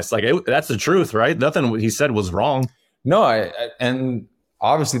just honest. Like, that's the truth, right? Nothing he said was wrong. No, and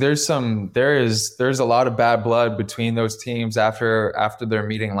obviously there's a lot of bad blood between those teams after their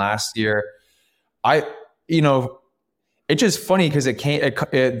meeting last year. It's just funny because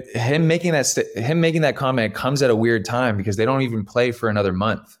him making that comment comes at a weird time because they don't even play for another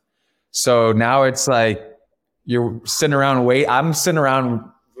month. So now it's like you're sitting around I'm sitting around,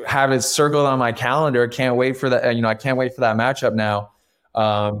 have it circled on my calendar. Can't wait for that. I can't wait for that matchup now.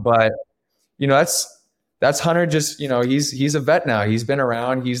 But that's Hunter. Just, he's a vet now. He's been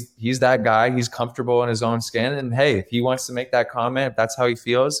around. He's that guy. He's comfortable in his own skin. And hey, if he wants to make that comment, if that's how he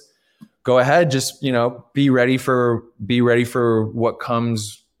feels, go ahead. Just, be ready for what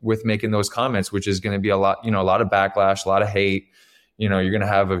comes with making those comments, which is going to be a lot of backlash, a lot of hate. You're going to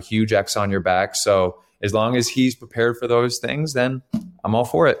have a huge X on your back. So as long as he's prepared for those things, then I'm all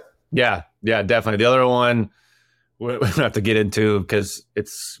for it. Yeah, definitely. The other one we don't have to get into because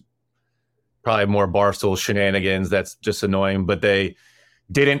it's probably more Barstool shenanigans. That's just annoying. But they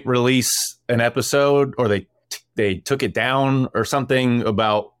didn't release an episode, or they took it down or something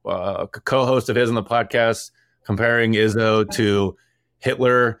about a co-host of his on the podcast comparing Izzo to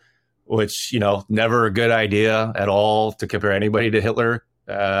Hitler, which, never a good idea at all to compare anybody to Hitler.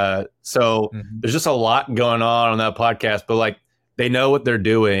 So there's just a lot going on that podcast, but like they know what they're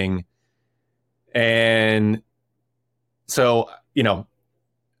doing. And so,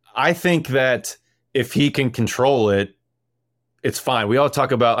 I think that if he can control it, it's fine. We all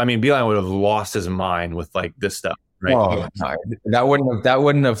talk about, Beilein would have lost his mind with like this stuff, right? Oh, that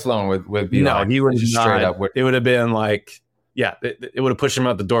wouldn't have flown with Beilein. No, he would just not. Straight up. It would have been like, it would have pushed him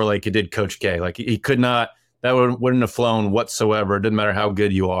out the door like it did Coach K. Like he could not, that wouldn't have flown whatsoever. It doesn't matter how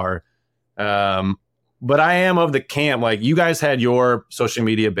good you are. But I am of the camp, like you guys had your social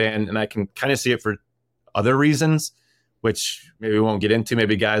media ban, and I can kind of see it for other reasons, which maybe we won't get into.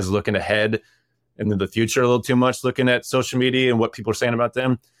 Maybe guys looking ahead into the future a little too much, looking at social media and what people are saying about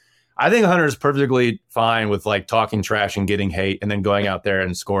them. I think Hunter is perfectly fine with like talking trash and getting hate and then going out there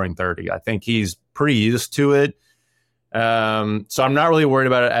and scoring 30. I think he's pretty used to it. So I'm not really worried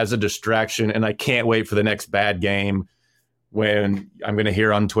about it as a distraction, and I can't wait for the next bad game when I'm going to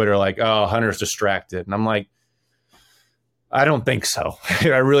hear on Twitter like, oh, Hunter's distracted. And I'm like, I don't think so.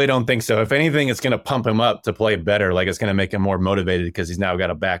 I really don't think so. If anything, it's going to pump him up to play better. Like it's going to make him more motivated because he's now got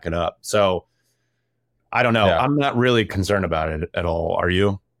to back it up. So I don't know. Yeah. I'm not really concerned about it at all. Are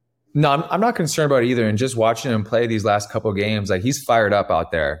you? No, I'm not concerned about it either. And just watching him play these last couple of games, like he's fired up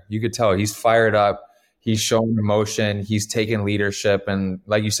out there. You could tell he's fired up. He's showing emotion. He's taking leadership. And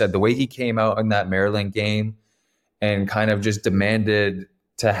like you said, the way he came out in that Maryland game and kind of just demanded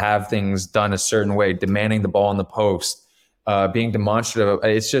to have things done a certain way, demanding the ball in the post, being demonstrative.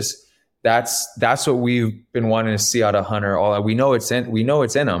 It's just that's what we've been wanting to see out of Hunter. We know it's in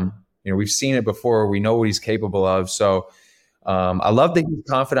him. We've seen it before. We know what he's capable of. So I love that he's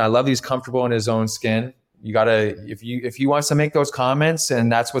confident. I love that he's comfortable in his own skin. You gotta, if he wants to make those comments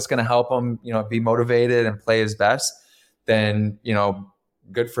and that's what's going to help him, be motivated and play his best, then,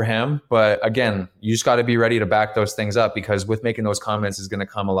 good for him. But again, you just got to be ready to back those things up, because with making those comments is going to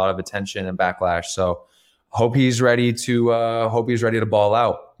come a lot of attention and backlash. So hope he's ready to ball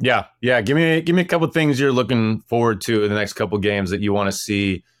out. Yeah. Give me a couple of things you're looking forward to in the next couple of games that you want to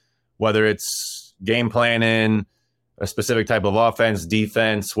see, whether it's game planning, a specific type of offense,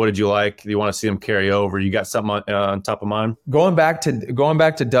 defense. What did you like? Do you want to see them carry over? You got something on top of mind? Going back to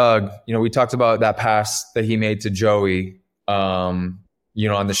Doug, we talked about that pass that he made to Joey, on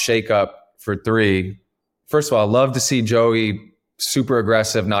the shakeup for 3. First of all, I love to see Joey super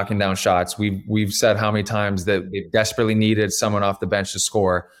aggressive, knocking down shots. We've said how many times that they desperately needed someone off the bench to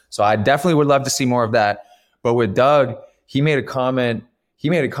score. So I definitely would love to see more of that. But with Doug, he made a comment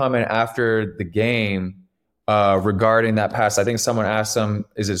after the game regarding that pass. I think someone asked him,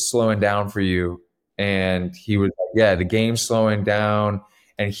 is it slowing down for you? And he was like, yeah, the game's slowing down.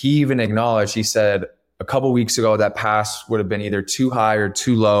 And he even acknowledged, he said a couple weeks ago, that pass would have been either too high or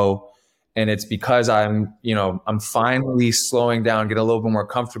too low. And it's because I'm finally slowing down, getting a little bit more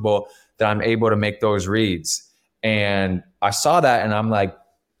comfortable, that I'm able to make those reads. And I saw that and I'm like,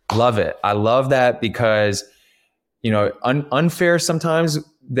 love it. I love that, because, unfair sometimes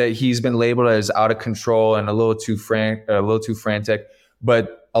that he's been labeled as out of control and a little too frantic,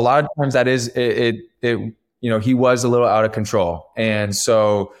 but a lot of times that is it. He was a little out of control. And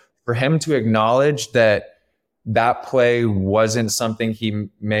so for him to acknowledge that play wasn't something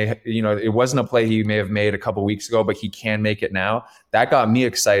it wasn't a play he may have made a couple weeks ago, but he can make it now. That got me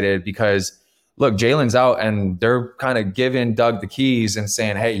excited, because look, Jalen's out and they're kind of giving Doug the keys and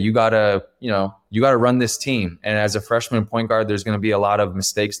saying, hey, you gotta run this team. And as a freshman point guard, there's going to be a lot of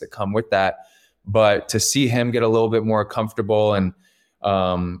mistakes that come with that. But to see him get a little bit more comfortable and,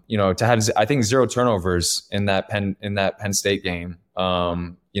 to have, I think, 0 turnovers in that Penn State game,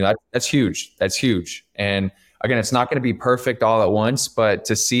 that's huge. That's huge. And again, it's not going to be perfect all at once, but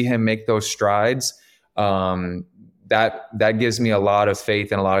to see him make those strides, that gives me a lot of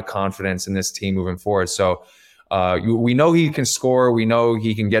faith and a lot of confidence in this team moving forward. So we know he can score. We know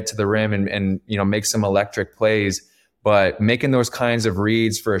he can get to the rim and make some electric plays. But making those kinds of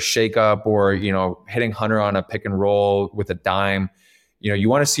reads for a shakeup or hitting Hunter on a pick and roll with a dime, you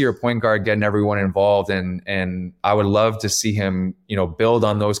want to see your point guard getting everyone involved, and I would love to see him build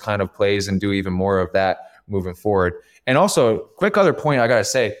on those kind of plays and do even more of that moving forward. And also, quick other point I gotta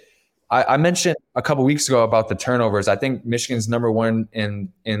say. I mentioned a couple weeks ago about the turnovers. I think Michigan's number 1 in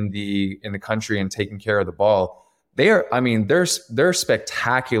the country in taking care of the ball. They're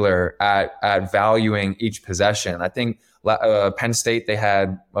spectacular at valuing each possession. I think Penn State, they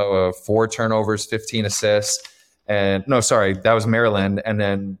had 4 turnovers, 15 assists. And no, sorry, that was Maryland. And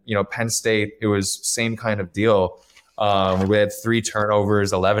then, Penn State, it was same kind of deal. We had 3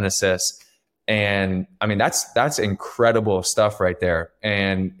 turnovers, 11 assists. And I mean, that's incredible stuff right there.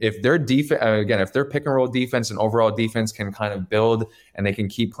 And if their defense, again, if their pick and roll defense and overall defense can kind of build and they can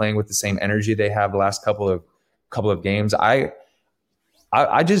keep playing with the same energy they have the last couple of games, I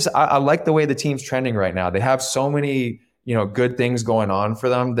like the way the team's trending right now. They have so many, good things going on for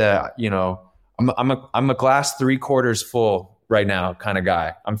them that, I'm a glass 3/4 full right now kind of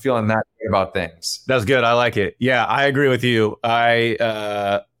guy. I'm feeling that way about things. That's good. I like it. Yeah, I agree with you.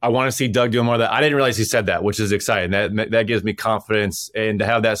 I want to see Doug do more of that. I didn't realize he said that, which is exciting. That gives me confidence, and to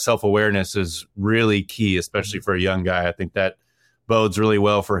have that self-awareness is really key, especially for a young guy. I think that bodes really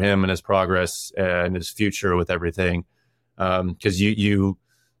well for him and his progress and his future with everything. Because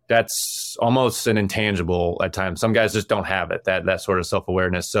that's almost an intangible at times. Some guys just don't have it, that sort of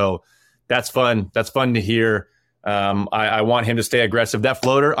self-awareness. So that's fun. That's fun to hear. I want him to stay aggressive. That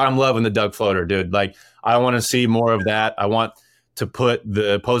floater, I'm loving the Doug floater, dude. Like, I want to see more of that. I want to put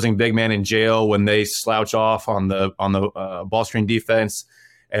the opposing big man in jail when they slouch off on the ball screen defense,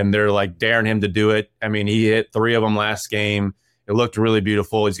 and they're like daring him to do it. I mean, he hit 3 of them last game. It looked really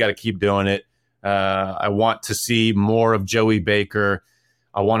beautiful. He's got to keep doing it. I want to see more of Joey Baker.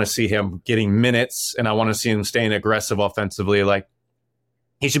 I want to see him getting minutes, and I want to see him staying aggressive offensively. Like,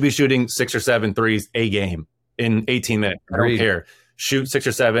 he should be shooting 6 or 7 threes a game in 18 minutes. I don't care. Shoot 6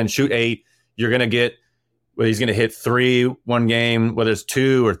 or 7, shoot 8. You're going to get, well, he's going to hit 3 one game, whether it's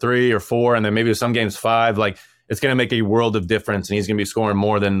 2 or 3 or 4, and then maybe some games 5. Like, it's going to make a world of difference, and he's going to be scoring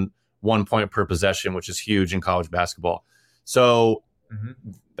more than 1 point per possession, which is huge in college basketball. So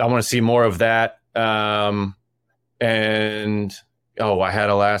I want to see more of that. I had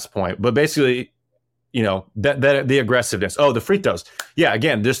a last point, but basically, that the aggressiveness. Oh, the free throws. Yeah,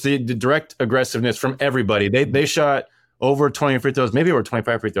 again, just the direct aggressiveness from everybody. They shot over 20 free throws, maybe over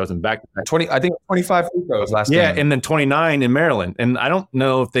 25 free throws in back. 20, I think 25 free throws last game. Yeah, and then 29 in Maryland. And I don't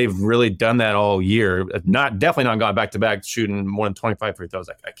know if they've really done that all year. Definitely not gone back to back shooting more than 25 free throws.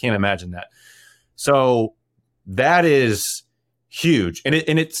 I can't imagine that. So that is huge, and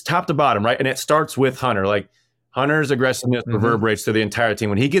it's top to bottom, right? And it starts with Hunter. Like, Hunter's aggressiveness reverberates to the entire team.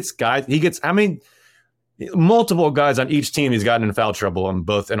 When he gets guys, multiple guys on each team he's gotten in foul trouble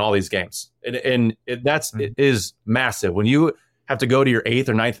in all these games, and it is massive. When you have to go to your 8th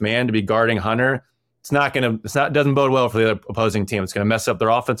or 9th man to be guarding Hunter, it doesn't bode well for the other opposing team. It's going to mess up their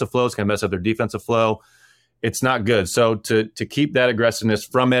offensive flow. It's going to mess up their defensive flow. It's not good. So to keep that aggressiveness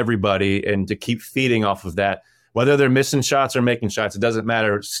from everybody and to keep feeding off of that, whether they're missing shots or making shots, it doesn't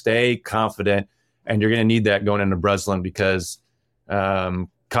matter. Stay confident, and you're going to need that going into Breslin because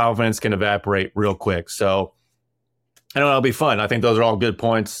confidence can evaporate real quick. So I don't know, it'll be fun. I think those are all good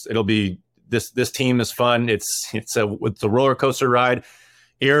points. It'll be this team is fun. It's a roller coaster ride,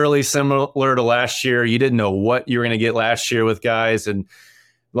 eerily similar to last year. You didn't know what you were going to get last year with guys, and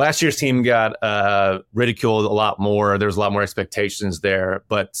last year's team got ridiculed a lot more. There's a lot more expectations there,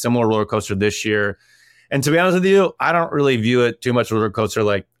 but similar roller coaster this year. And to be honest with you, I don't really view it too much roller coaster.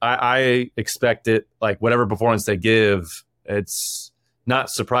 Like, I expect it, like, whatever performance they give, it's not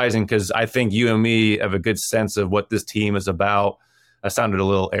surprising because I think you and me have a good sense of what this team is about. I sounded a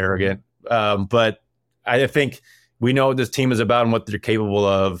little arrogant, but I think we know what this team is about and what they're capable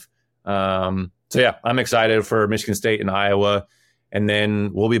of. So yeah, I'm excited for Michigan State and Iowa, and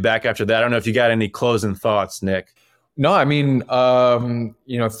then we'll be back after that. I don't know if you got any closing thoughts, Nick. No, I mean,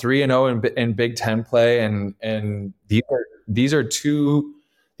 3-0 in Big Ten play, and these are two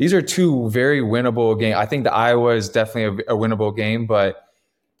very winnable games. I think the Iowa is definitely a winnable game, but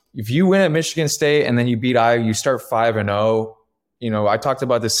if you win at Michigan State and then you beat Iowa, you start 5-0. I talked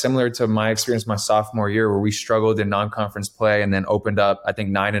about this similar to my experience my sophomore year, where we struggled in non-conference play and then opened up, I think,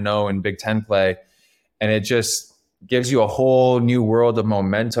 9-0 in Big Ten play, and it just gives you a whole new world of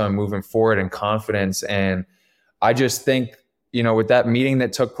momentum moving forward and confidence. And I just think, with that meeting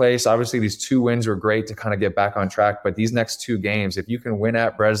that took place, obviously these 2 wins were great to kind of get back on track. But these next 2 games, if you can win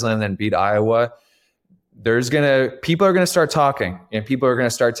at Breslin and beat Iowa, people are going to start talking, and people are going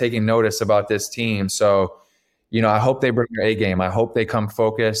to start taking notice about this team. So, I hope they bring their A game. I hope they come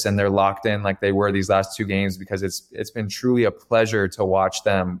focused and they're locked in like they were these last 2 games, because it's been truly a pleasure to watch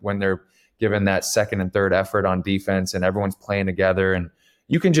them when they're given that second and third effort on defense and everyone's playing together. And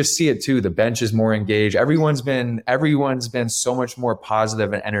you can just see it too. The bench is more engaged. Everyone's been so much more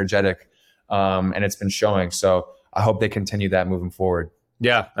positive and energetic, and it's been showing. So I hope they continue that moving forward.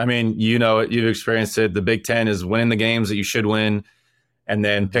 Yeah, I mean, you've experienced it. The Big Ten is winning the games that you should win, and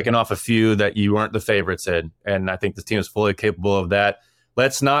then picking off a few that you weren't the favorites in. And I think this team is fully capable of that.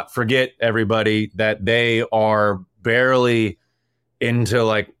 Let's not forget, everybody, that they are barely into,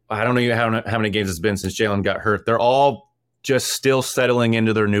 like, I don't know how many games it's been since Jalen got hurt. They're all just still settling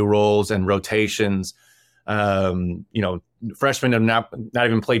into their new roles and rotations. Freshmen have not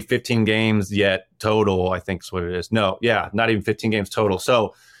even played 15 games yet total, I think is what it is. No, yeah, not even 15 games total.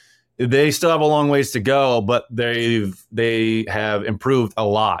 So they still have a long ways to go, but they have improved a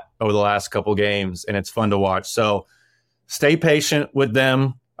lot over the last couple games, and it's fun to watch. So stay patient with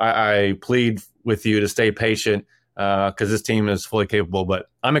them. I plead with you to stay patient because this team is fully capable. But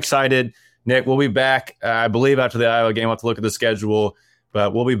I'm excited. Nick, we'll be back, I believe, after the Iowa game. We'll have to look at the schedule,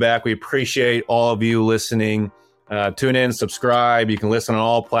 but we'll be back. We appreciate all of you listening. Tune in, subscribe. You can listen on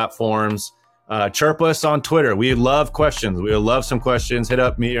all platforms. Chirp us on Twitter. We love questions. We would love some questions. Hit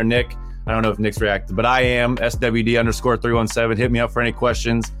up me or Nick. I don't know if Nick's reacted, but I am SWD_317. Hit me up for any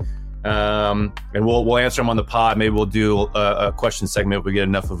questions. And we'll answer them on the pod. Maybe we'll do a question segment if we get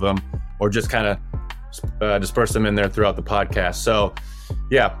enough of them, or just kind of disperse them in there throughout the podcast. So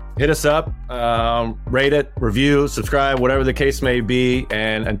yeah, hit us up, rate it, review, subscribe, whatever the case may be.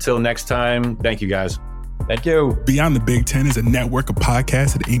 And until next time, thank you guys. Thank you. Beyond the Big Ten is a network of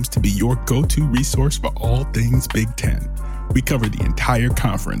podcasts that aims to be your go-to resource for all things Big Ten. We cover the entire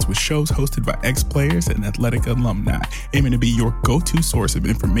conference with shows hosted by ex-players and athletic alumni, aiming to be your go-to source of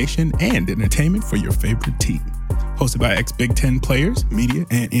information and entertainment for your favorite team. Hosted by ex-Big Ten players, media,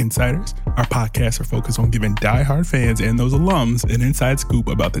 and insiders, our podcasts are focused on giving diehard fans and those alums an inside scoop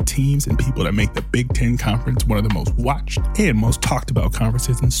about the teams and people that make the Big Ten Conference one of the most watched and most talked about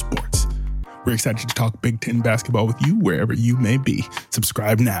conferences in sports. We're excited to talk Big Ten basketball with you wherever you may be.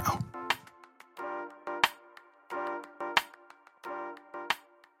 Subscribe now.